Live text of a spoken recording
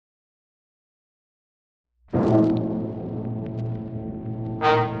Are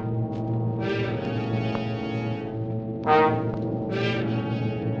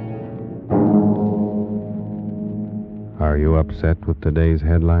you upset with today's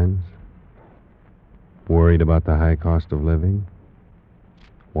headlines? Worried about the high cost of living?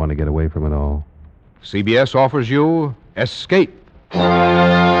 Want to get away from it all? CBS offers you Escape. You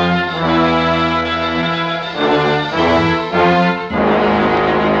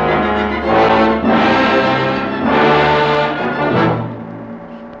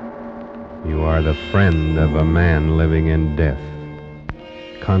are the friend of a man living in death,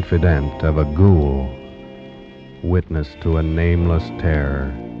 confidant of a ghoul, witness to a nameless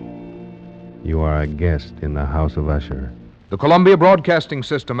terror. You are a guest in the House of Usher. The Columbia Broadcasting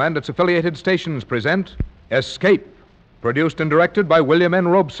System and its affiliated stations present Escape, produced and directed by William N.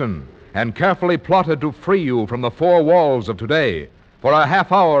 Robeson, and carefully plotted to free you from the four walls of today for a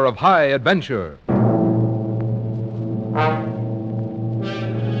half hour of high adventure.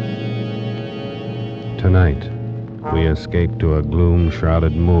 Tonight, we escape to a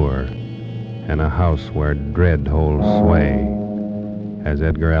gloom-shrouded moor and a house where dread holds sway, as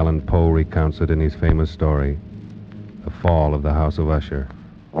Edgar Allan Poe recounts it in his famous story, The Fall of the House of Usher.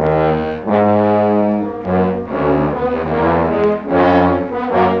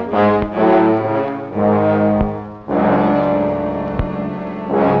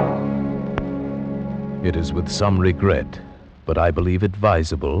 It is with some regret, but I believe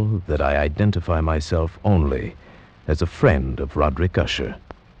advisable that I identify myself only as a friend of Roderick Usher.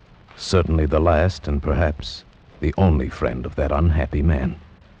 Certainly the last and perhaps the only friend of that unhappy man.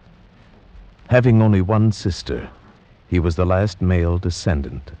 Having only one sister, he was the last male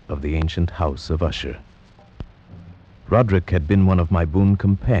descendant of the ancient house of Usher. Roderick had been one of my boon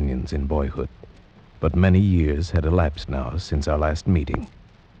companions in boyhood, but many years had elapsed now since our last meeting.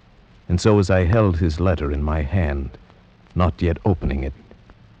 And so as I held his letter in my hand, not yet opening it,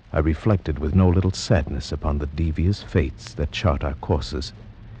 I reflected with no little sadness upon the devious fates that chart our courses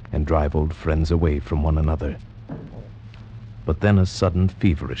and drive old friends away from one another. But then a sudden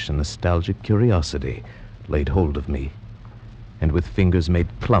feverish and nostalgic curiosity laid hold of me, and with fingers made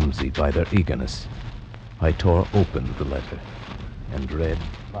clumsy by their eagerness, I tore open the letter and read,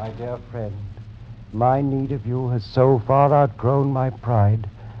 My dear friend, my need of you has so far outgrown my pride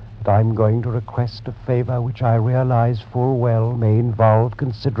that I'm going to request a favor which I realize full well may involve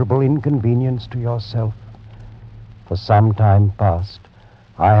considerable inconvenience to yourself. For some time past,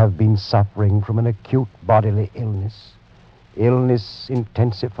 I have been suffering from an acute bodily illness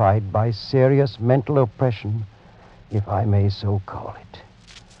intensified by serious mental oppression, if I may so call it.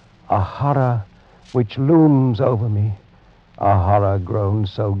 A horror which looms over me, a horror grown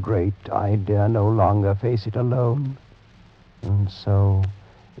so great I dare no longer face it alone. And so,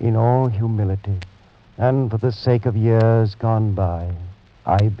 in all humility, and for the sake of years gone by,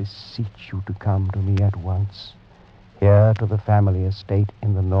 I beseech you to come to me at once, here to the family estate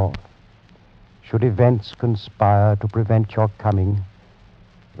in the north. Should events conspire to prevent your coming,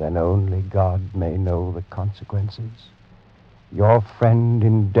 then only God may know the consequences. Your friend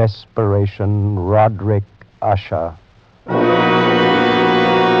in desperation, Roderick Usher.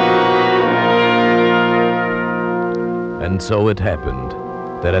 And so it happened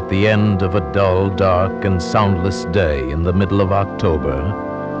that at the end of a dull, dark, and soundless day in the middle of October,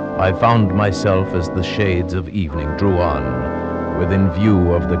 I found myself as the shades of evening drew on, within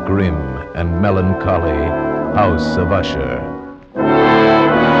view of the grim and melancholy House of Usher.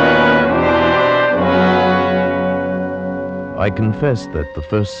 I confess that the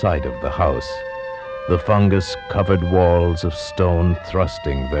first sight of the house, the fungus-covered walls of stone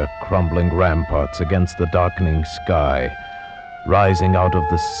thrusting their crumbling ramparts against the darkening sky, rising out of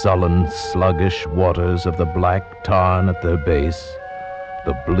the sullen, sluggish waters of the black tarn at their base,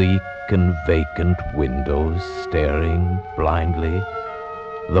 the bleak and vacant windows staring blindly,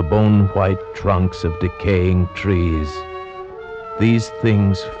 the bone-white trunks of decaying trees, these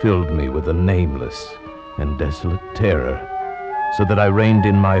things filled me with a nameless and desolate terror, so that I reined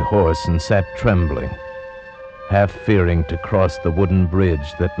in my horse and sat trembling, half fearing to cross the wooden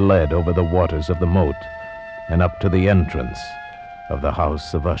bridge that led over the waters of the moat and up to the entrance of the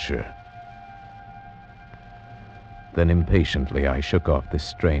House of Usher. Then impatiently I shook off this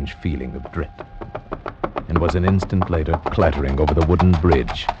strange feeling of dread, and was an instant later clattering over the wooden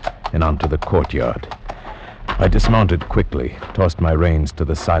bridge and onto the courtyard. I dismounted quickly, tossed my reins to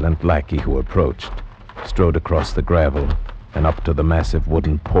the silent lackey who approached, strode across the gravel and up to the massive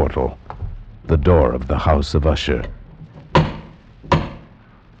wooden portal, the door of the House of Usher.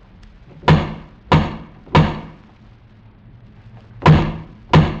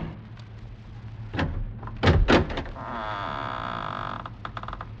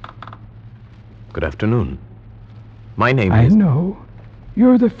 Good afternoon. My name I is... know.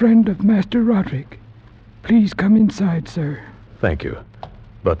 You're the friend of Master Roderick. Please come inside, sir. Thank you.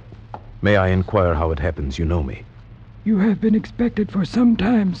 But may I inquire how it happens you know me? You have been expected for some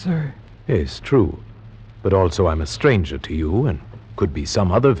time, sir. Yes, true. But also I'm a stranger to you and could be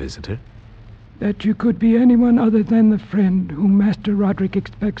some other visitor. That you could be anyone other than the friend whom Master Roderick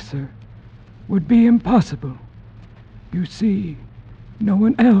expects, sir, would be impossible. You see, no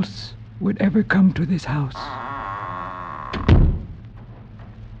one else would ever come to this house.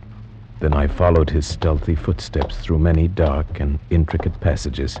 Then I followed his stealthy footsteps through many dark and intricate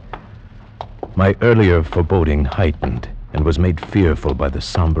passages. My earlier foreboding heightened and was made fearful by the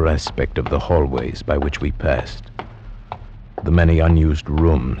somber aspect of the hallways by which we passed. The many unused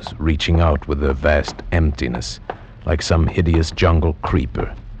rooms reaching out with their vast emptiness like some hideous jungle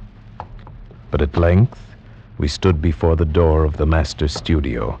creeper. But at length we stood before the door of the master's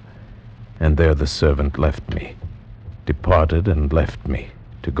studio, and there the servant left me, departed and left me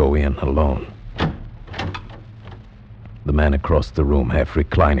to go in alone. The man across the room, half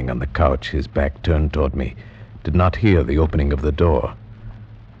reclining on the couch, his back turned toward me, did not hear the opening of the door.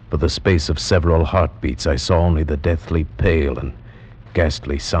 For the space of several heartbeats, I saw only the deathly pale and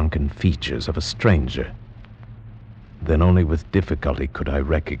ghastly sunken features of a stranger. Then only with difficulty could I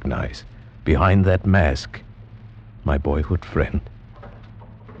recognize, behind that mask, my boyhood friend.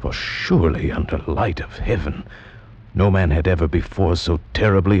 For surely, under light of heaven, no man had ever before so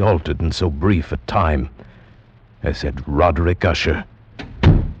terribly altered in so brief a time as had Roderick Usher.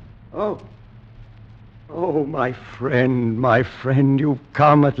 Oh, my friend, you've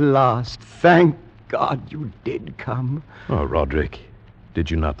come at last. Thank God you did come. Oh, Roderick, did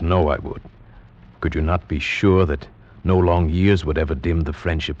you not know I would? Could you not be sure that no long years would ever dim the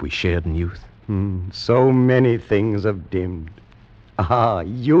friendship we shared in youth? So many things have dimmed.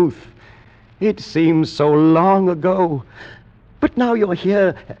 Youth. It seems so long ago. But now you're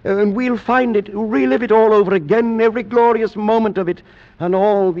here, and we'll relive it all over again, every glorious moment of it. And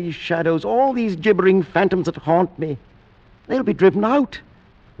all these shadows, all these gibbering phantoms that haunt me, they'll be driven out.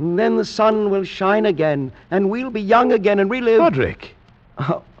 And then the sun will shine again, and we'll be young again and relive... Roderick!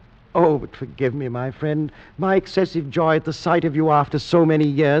 But forgive me, my friend. My excessive joy at the sight of you after so many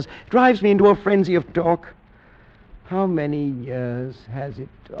years drives me into a frenzy of talk. How many years has it?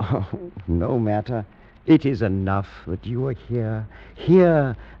 Oh, no matter. It is enough that you are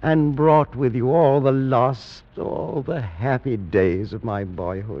here, and brought with you all the happy days of my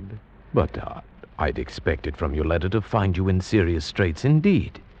boyhood. But I'd expected from your letter to find you in serious straits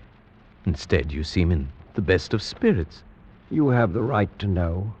indeed. Instead, you seem in the best of spirits. You have the right to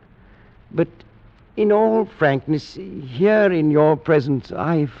know. But in all frankness, here in your presence,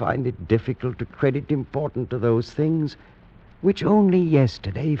 I find it difficult to credit importance to those things which only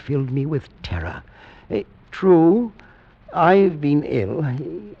yesterday filled me with terror. True, I've been ill.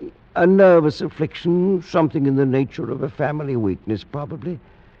 A nervous affliction, something in the nature of a family weakness, probably.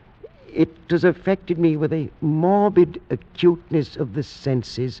 It has affected me with a morbid acuteness of the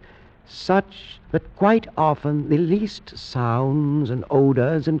senses, such that quite often the least sounds and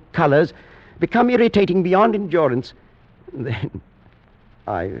odors and colors become irritating beyond endurance. Then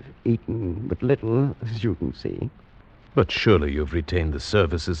I've eaten but little, as you can see. But surely you've retained the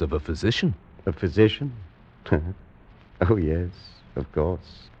services of a physician. A physician? Oh, yes, of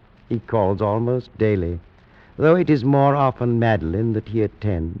course. He calls almost daily, though it is more often Madeline that he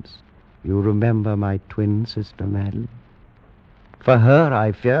attends. You remember my twin sister, Madeline? For her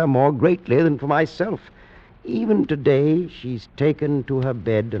I fear more greatly than for myself. Even today she's taken to her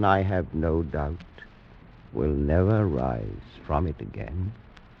bed, and I have no doubt will never rise from it again.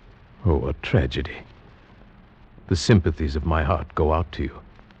 Oh, a tragedy. The sympathies of my heart go out to you.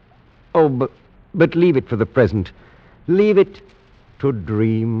 Oh, but leave it for the present. Leave it to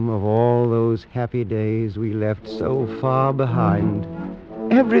dream of all those happy days we left so far behind.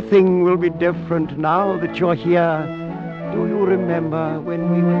 Everything will be different now that you're here. Do you remember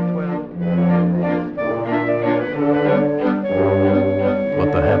when we were 12?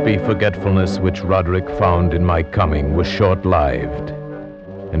 But the happy forgetfulness which Roderick found in my coming was short-lived,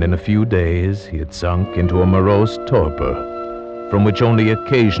 and in a few days he had sunk into a morose torpor, from which only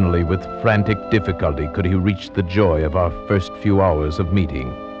occasionally with frantic difficulty could he reach the joy of our first few hours of meeting.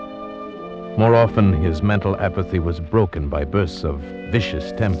 More often his mental apathy was broken by bursts of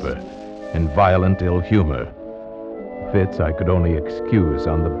vicious temper and violent ill humor, fits I could only excuse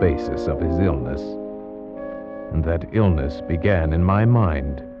on the basis of his illness. And that illness began in my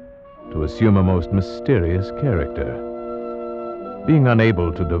mind to assume a most mysterious character. Being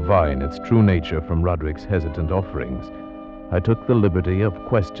unable to divine its true nature from Roderick's hesitant offerings, I took the liberty of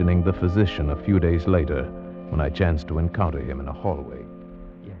questioning the physician a few days later when I chanced to encounter him in a hallway.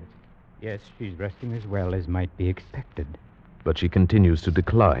 Yes, she's resting as well as might be expected. But she continues to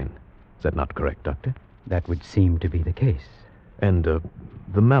decline. Is that not correct, Doctor? That would seem to be the case. And the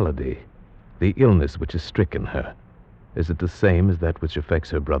malady, the illness which has stricken her, is it the same as that which affects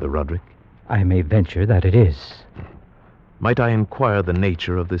her brother Roderick? I may venture that it is. Might I inquire the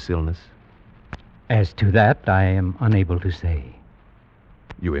nature of this illness? As to that, I am unable to say.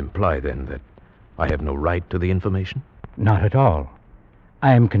 You imply, then, that I have no right to the information? Not at all.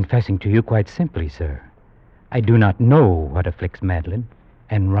 I am confessing to you quite simply, sir. I do not know what afflicts Madeline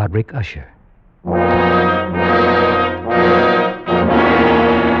and Roderick Usher.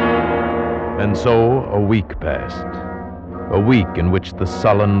 And so a week passed. A week in which the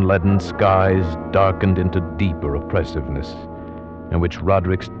sullen, leaden skies darkened into deeper oppressiveness, in which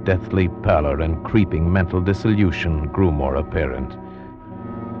Roderick's deathly pallor and creeping mental dissolution grew more apparent.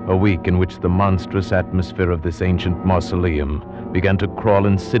 A week in which the monstrous atmosphere of this ancient mausoleum began to crawl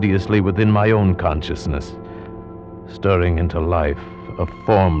insidiously within my own consciousness, stirring into life a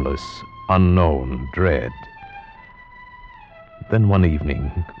formless, unknown dread. Then one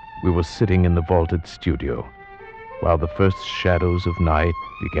evening, we were sitting in the vaulted studio, while the first shadows of night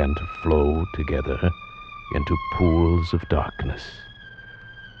began to flow together into pools of darkness.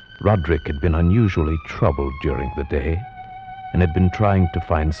 Roderick had been unusually troubled during the day, and had been trying to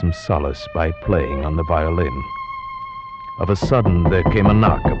find some solace by playing on the violin. Of a sudden, there came a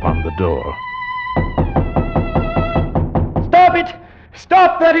knock upon the door. Stop it!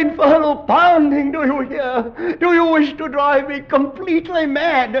 Stop that infernal pounding, do you hear? Do you wish to drive me completely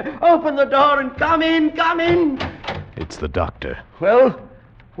mad? Open the door and come in, come in! It's the doctor. Well,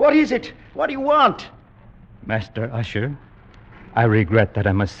 what is it? What do you want? Master Usher, I regret that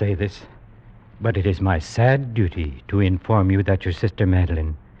I must say this, but it is my sad duty to inform you that your sister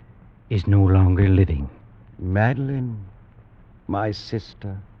Madeline is no longer living. Madeline, my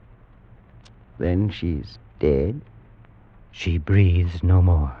sister. Then she's dead? She breathes no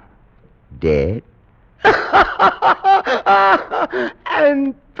more. Dead?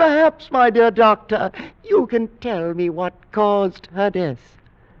 And perhaps, my dear doctor, you can tell me what caused her death.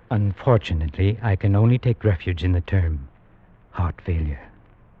 Unfortunately, I can only take refuge in the term heart failure.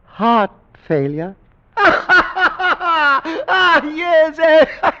 Heart failure? Yes,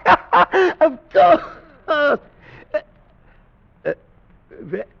 of course.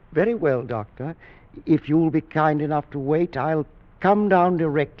 Very well, doctor. If you'll be kind enough to wait, I'll come down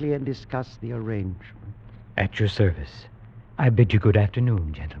directly and discuss the arrangement. At your service. I bid you good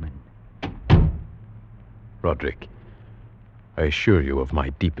afternoon, gentlemen. Roderick, I assure you of my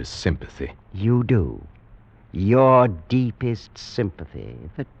deepest sympathy. You do. Your deepest sympathy.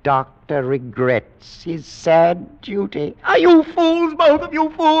 The doctor regrets his sad duty. Are you fools, both of you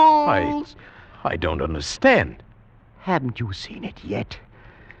fools? I don't understand. Haven't you seen it yet?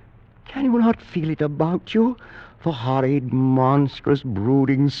 Can you not feel it about you? The horrid, monstrous,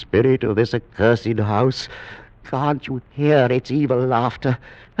 brooding spirit of this accursed house. Can't you hear its evil laughter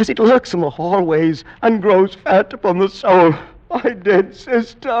as it lurks in the hallways and grows fat upon the soul? My dead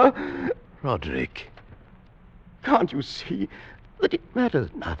sister. Roderick. Can't you see that it matters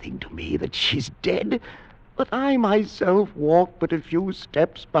nothing to me that she's dead? That I myself walk but a few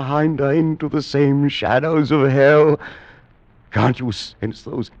steps behind her into the same shadows of hell? Can't you sense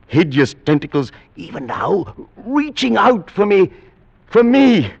those hideous tentacles, even now, reaching out for me? For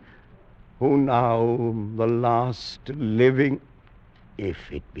me, who now the last living, if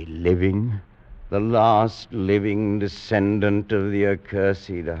it be living, the last living descendant of the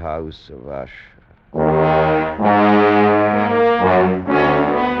accursed house of Usher.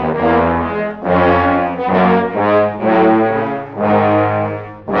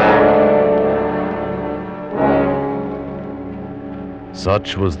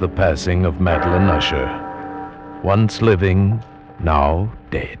 Such was the passing of Madeline Usher, once living, now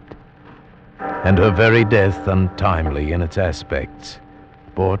dead. And her very death, untimely in its aspects,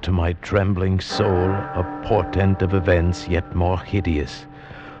 bore to my trembling soul a portent of events yet more hideous,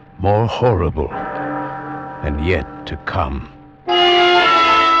 more horrible, and yet to come.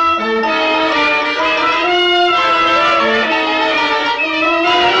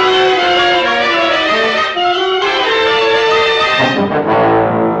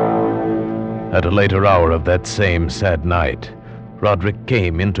 At a later hour of that same sad night, Roderick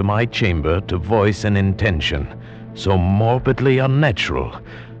came into my chamber to voice an intention so morbidly unnatural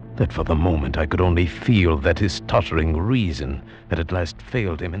that for the moment I could only feel that his tottering reason had at last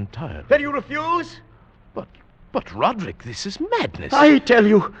failed him entirely. Then you refuse? But, Roderick, this is madness. I tell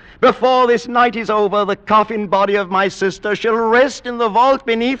you, before this night is over, the coffin body of my sister shall rest in the vault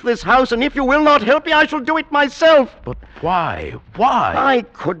beneath this house, and if you will not help me, I shall do it myself. But why? Why? I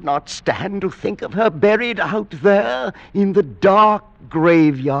could not stand to think of her buried out there in the dark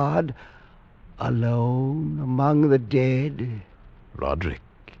graveyard, alone among the dead. Roderick,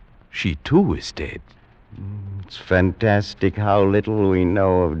 she too is dead. It's fantastic how little we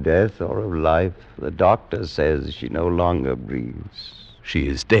know of death or of life. The doctor says she no longer breathes. She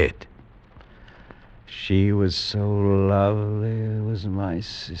is dead. She was so lovely, was my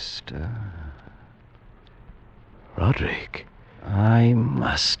sister. Roderick. I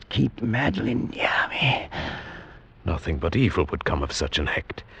must keep Madeline near me. Nothing but evil would come of such an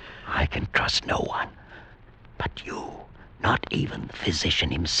act. I can trust no one but you. Not even the physician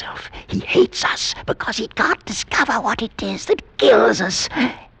himself. He hates us because he can't discover what it is that kills us.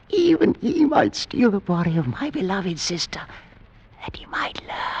 Even he might steal the body of my beloved sister, that he might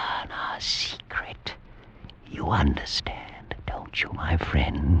learn our secret. You understand, don't you, my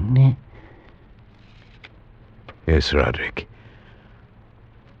friend? Yes, Roderick.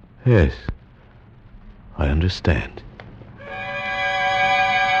 Yes, I understand.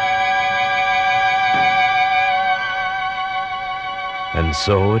 And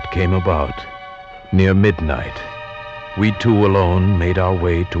so it came about. Near midnight, we two alone made our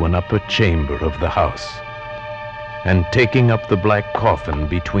way to an upper chamber of the house. And taking up the black coffin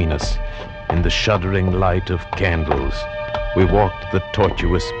between us, in the shuddering light of candles, we walked the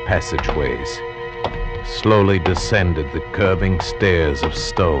tortuous passageways, slowly descended the curving stairs of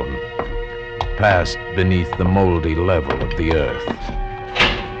stone, passed beneath the moldy level of the earth,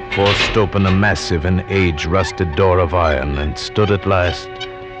 forced open a massive and age-rusted door of iron, and stood at last,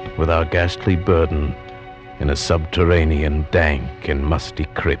 with our ghastly burden, in a subterranean, dank and musty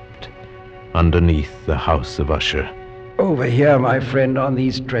crypt, underneath the house of Usher. Over here, my friend, on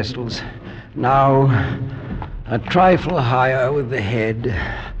these trestles. Now, a trifle higher with the head.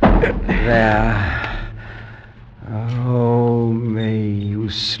 There. Oh, may you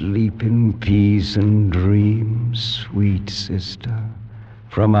sleep in peace and dream, sweet sister.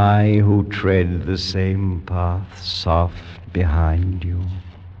 From I who tread the same path soft behind you.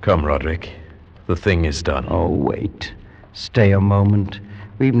 Come, Roderick. The thing is done. Oh, wait. Stay a moment.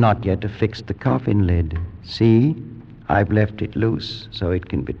 We've not yet affixed the coffin lid. See? I've left it loose so it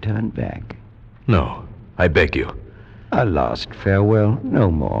can be turned back. No, I beg you. A last farewell,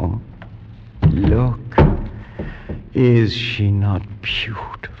 no more. Look. Is she not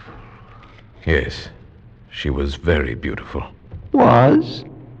beautiful? Yes, she was very beautiful. Was?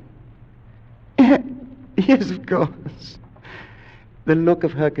 Yes, of course. The look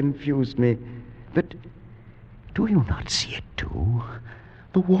of her confused me. But do you not see it, too?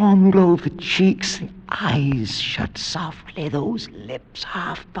 The warm glow of the cheeks, the eyes shut softly, those lips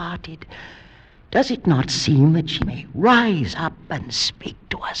half parted. Does it not seem that she may rise up and speak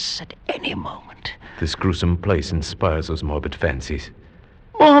to us at any moment? This gruesome place inspires those morbid fancies.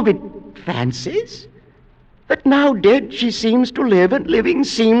 Morbid fancies? That now dead she seems to live, and living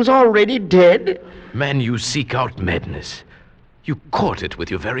seems already dead? Man, you seek out madness. You court it with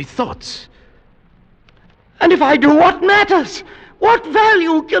your very thoughts. And if I do, what matters? What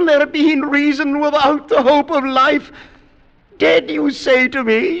value can there be in reason without the hope of life? Dead, you say to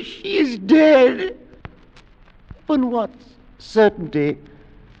me, she is dead. Upon what certainty?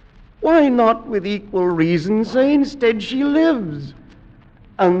 Why not with equal reason say instead she lives?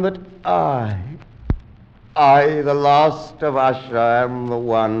 And that I, the last of Usher, am the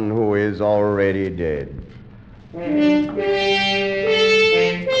one who is already dead.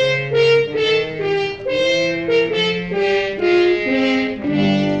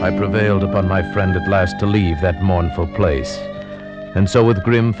 I prevailed upon my friend at last to leave that mournful place. And so with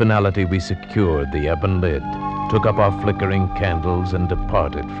grim finality we secured the ebon lid, took up our flickering candles, and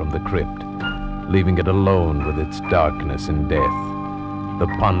departed from the crypt, leaving it alone with its darkness and death. The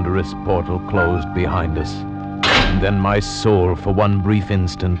ponderous portal closed behind us, and then my soul for one brief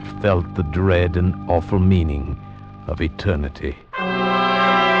instant felt the dread and awful meaning of eternity.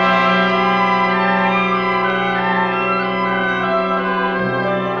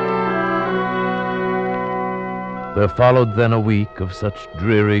 There followed then a week of such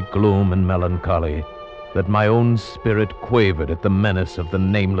dreary gloom and melancholy that my own spirit quavered at the menace of the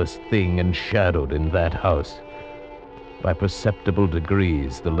nameless thing enshadowed in that house. By perceptible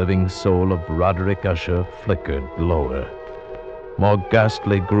degrees, the living soul of Roderick Usher flickered lower. More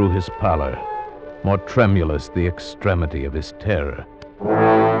ghastly grew his pallor, more tremulous the extremity of his terror.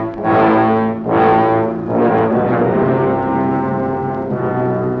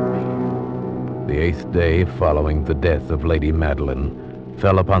 The 28th day following the death of Lady Madeline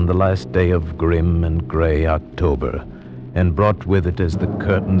fell upon the last day of grim and gray October, and brought with it, as the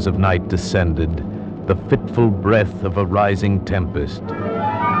curtains of night descended, the fitful breath of a rising tempest,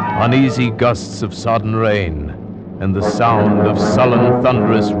 uneasy gusts of sodden rain, and the sound of sullen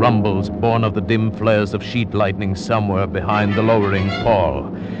thunderous rumbles born of the dim flares of sheet lightning somewhere behind the lowering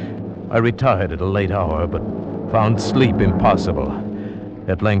pall. I retired at a late hour, but found sleep impossible.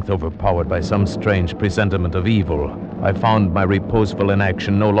 At length, overpowered by some strange presentiment of evil, I found my reposeful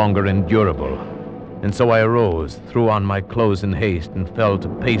inaction no longer endurable. And so I arose, threw on my clothes in haste, and fell to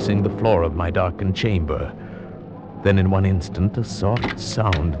pacing the floor of my darkened chamber. Then in one instant, a soft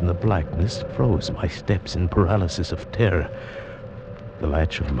sound in the blackness froze my steps in paralysis of terror. The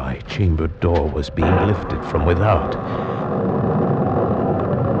latch of my chamber door was being lifted from without.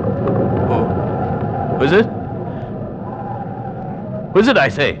 Who is it? Who is it, I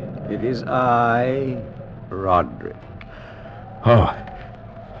say? It is I, Roderick.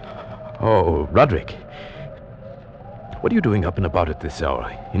 Oh, Roderick. What are you doing up and about at this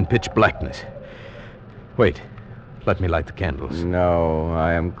hour, in pitch blackness? Wait, let me light the candles. No,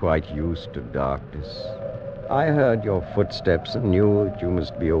 I am quite used to darkness. I heard your footsteps and knew that you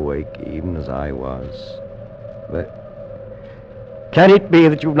must be awake, even as I was. But can it be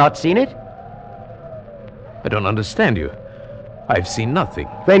that you've not seen it? I don't understand you. I've seen nothing.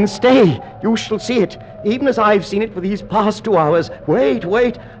 Then stay. You shall see it, even as I've seen it for these past 2 hours. Wait.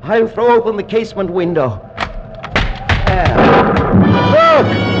 I'll throw open the casement window. There. Look!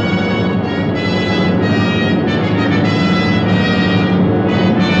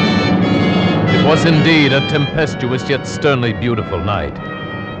 It was indeed a tempestuous yet sternly beautiful night,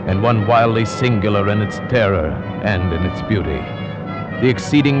 and one wildly singular in its terror and in its beauty. The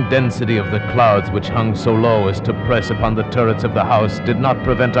exceeding density of the clouds which hung so low as to press upon the turrets of the house did not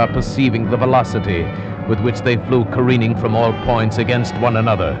prevent our perceiving the velocity with which they flew careening from all points against one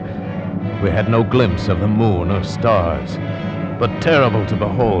another. We had no glimpse of the moon or stars, but terrible to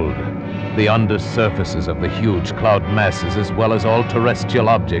behold, the undersurfaces of the huge cloud masses, as well as all terrestrial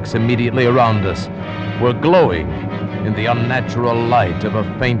objects immediately around us, were glowing in the unnatural light of a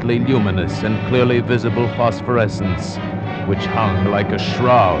faintly luminous and clearly visible phosphorescence, which hung like a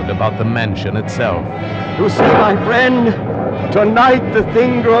shroud about the mansion itself. You see, my friend, tonight the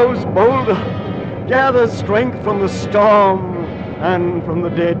thing grows bolder, gathers strength from the storm and from the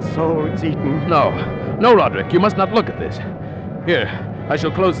dead soul it's eaten. No, Roderick, you must not look at this. Here, I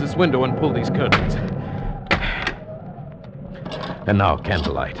shall close this window and pull these curtains. And now,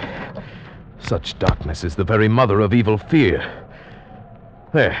 candlelight. Such darkness is the very mother of evil fear.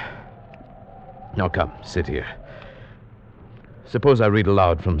 There. Now come, sit here. Suppose I read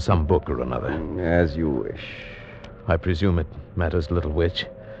aloud from some book or another. As you wish. I presume it matters little which.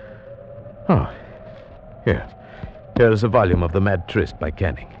 Oh, here. Here is a volume of The Mad Tryst by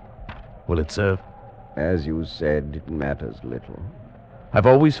Canning. Will it serve? As you said, it matters little. I've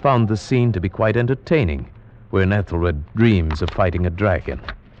always found the scene to be quite entertaining, wherein Ethelred dreams of fighting a dragon.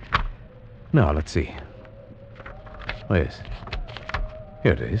 Now, let's see. Oh, yes.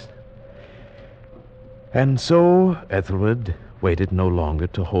 Here it is. And so Ethelred waited no longer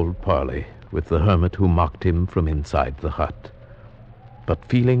to hold parley with the hermit who mocked him from inside the hut, but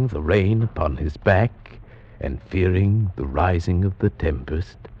feeling the rain upon his back and fearing the rising of the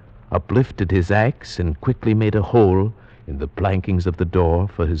tempest, uplifted his axe and quickly made a hole in the plankings of the door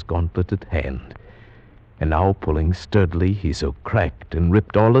for his gauntleted hand. And now, pulling sturdily, he so cracked and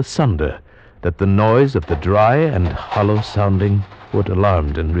ripped all asunder that the noise of the dry and hollow-sounding wood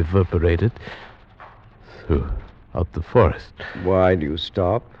alarmed and reverberated throughout the forest. Why do you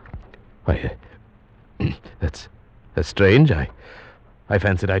stop? Why, that's strange. I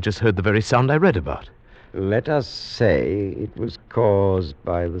fancied I just heard the very sound I read about. Let us say it was caused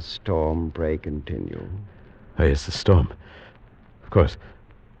by the storm. Pray continue. Oh, yes, the storm. Of course.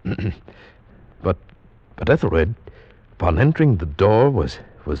 But Ethelred, upon entering the door, was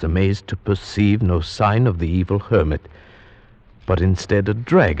amazed to perceive no sign of the evil hermit, but instead a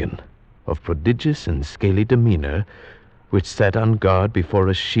dragon of prodigious and scaly demeanor, which sat on guard before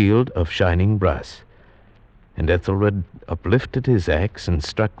a shield of shining brass. And Ethelred uplifted his axe and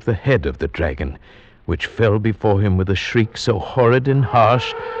struck the head of the dragon, which fell before him with a shriek so horrid and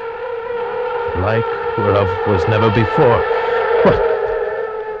harsh, like whereof was never before.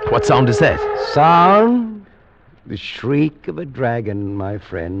 What sound is that? Sound? The shriek of a dragon, my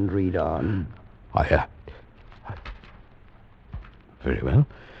friend. Read on. Very well.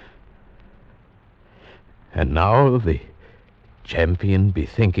 And now the champion,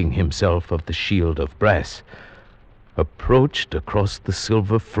 bethinking himself of the shield of brass, approached across the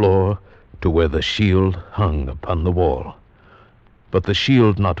silver floor to where the shield hung upon the wall. But the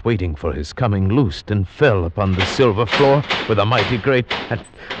shield, not waiting for his coming, loosed and fell upon the silver floor with a mighty great...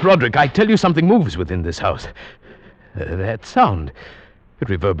 Roderick, I tell you, something moves within this house. That sound, it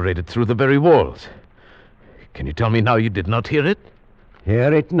reverberated through the very walls. Can you tell me now you did not hear it?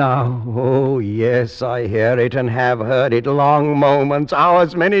 Hear it now? Oh, yes, I hear it and have heard it. Long moments,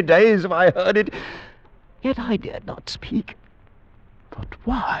 hours, many days have I heard it. Yet I dared not speak. But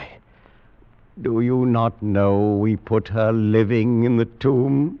why? Do you not know we put her living in the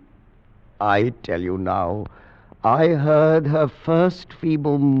tomb? I tell you now, I heard her first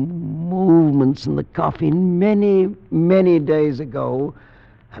feeble movements in the coffin many, many days ago,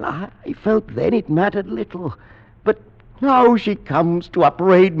 and I felt then it mattered little. But now she comes to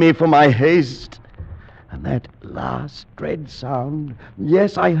upbraid me for my haste. And that last dread sound,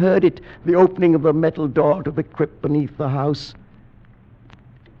 yes, I heard it, the opening of the metal door to the crypt beneath the house.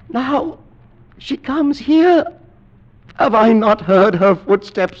 Now she comes here. Have I not heard her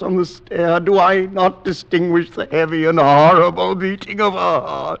footsteps on the stair? Do I not distinguish the heavy and horrible beating of her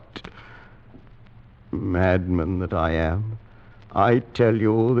heart? Madman that I am, I tell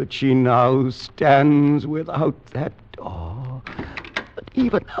you that she now stands without that door. But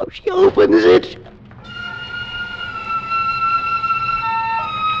even now she opens it.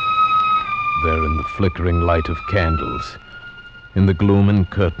 There in the flickering light of candles, in the gloom and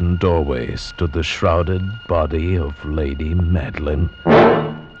curtained doorway, stood the shrouded body of Lady Madeline.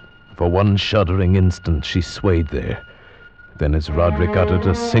 For one shuddering instant she swayed there. Then as Roderick uttered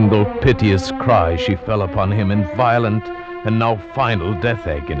a single piteous cry, she fell upon him in violent and now final death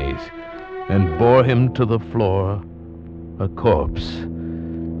agonies, and bore him to the floor, a corpse.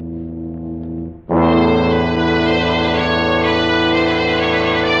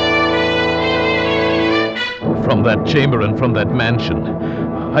 From that chamber and from that mansion,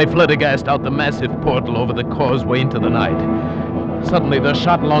 I fled aghast out the massive portal over the causeway into the night. Suddenly there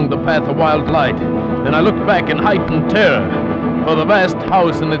shot along the path a wild light, and I looked back in heightened terror, for the vast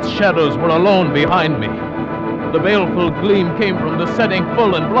house and its shadows were alone behind me. The baleful gleam came from the setting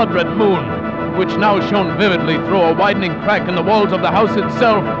full and blood-red moon, which now shone vividly through a widening crack in the walls of the house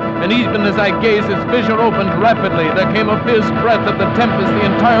itself, and even as I gazed, its vision opened rapidly. There came a fierce breath of the tempest. The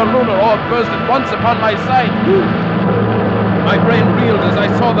entire lunar orb burst at once upon my sight. My brain reeled as I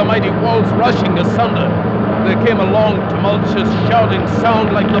saw the mighty walls rushing asunder. There came a long, tumultuous, shouting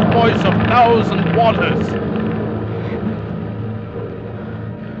sound like the voice of 1,000 waters.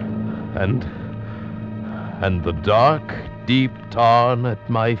 And the dark, deep tarn at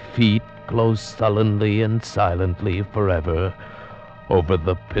my feet closed sullenly and silently forever over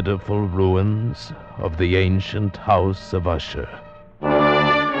the pitiful ruins of the ancient house of Usher.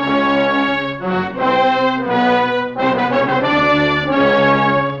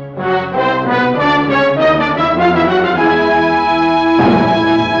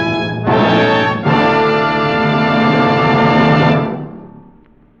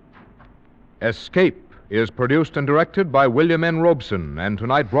 Escape is produced and directed by William N. Robeson, and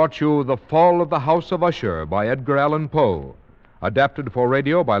tonight brought you The Fall of the House of Usher by Edgar Allan Poe. Adapted for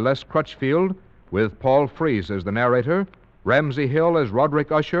radio by Les Crutchfield, with Paul Frees as the narrator, Ramsey Hill as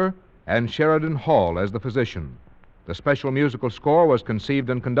Roderick Usher, and Sheridan Hall as the physician. The special musical score was conceived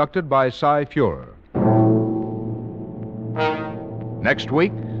and conducted by Cy Fuhrer. Next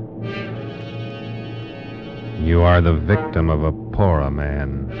week... You are the victim of a poorer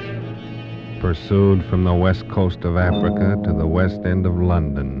man, pursued from the west coast of Africa to the west end of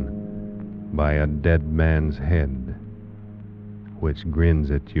London by a dead man's head, which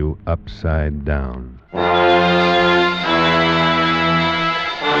grins at you upside down.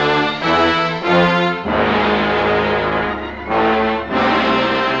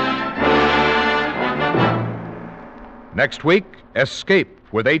 Next week, Escape,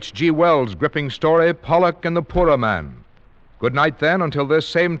 with H.G. Wells' gripping story, Pollock and the Poorer Man. Good night, then, until this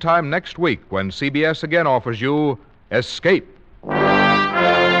same time next week, when CBS again offers you Escape.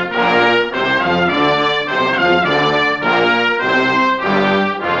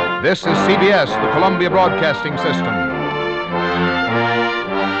 This is CBS, the Columbia Broadcasting System.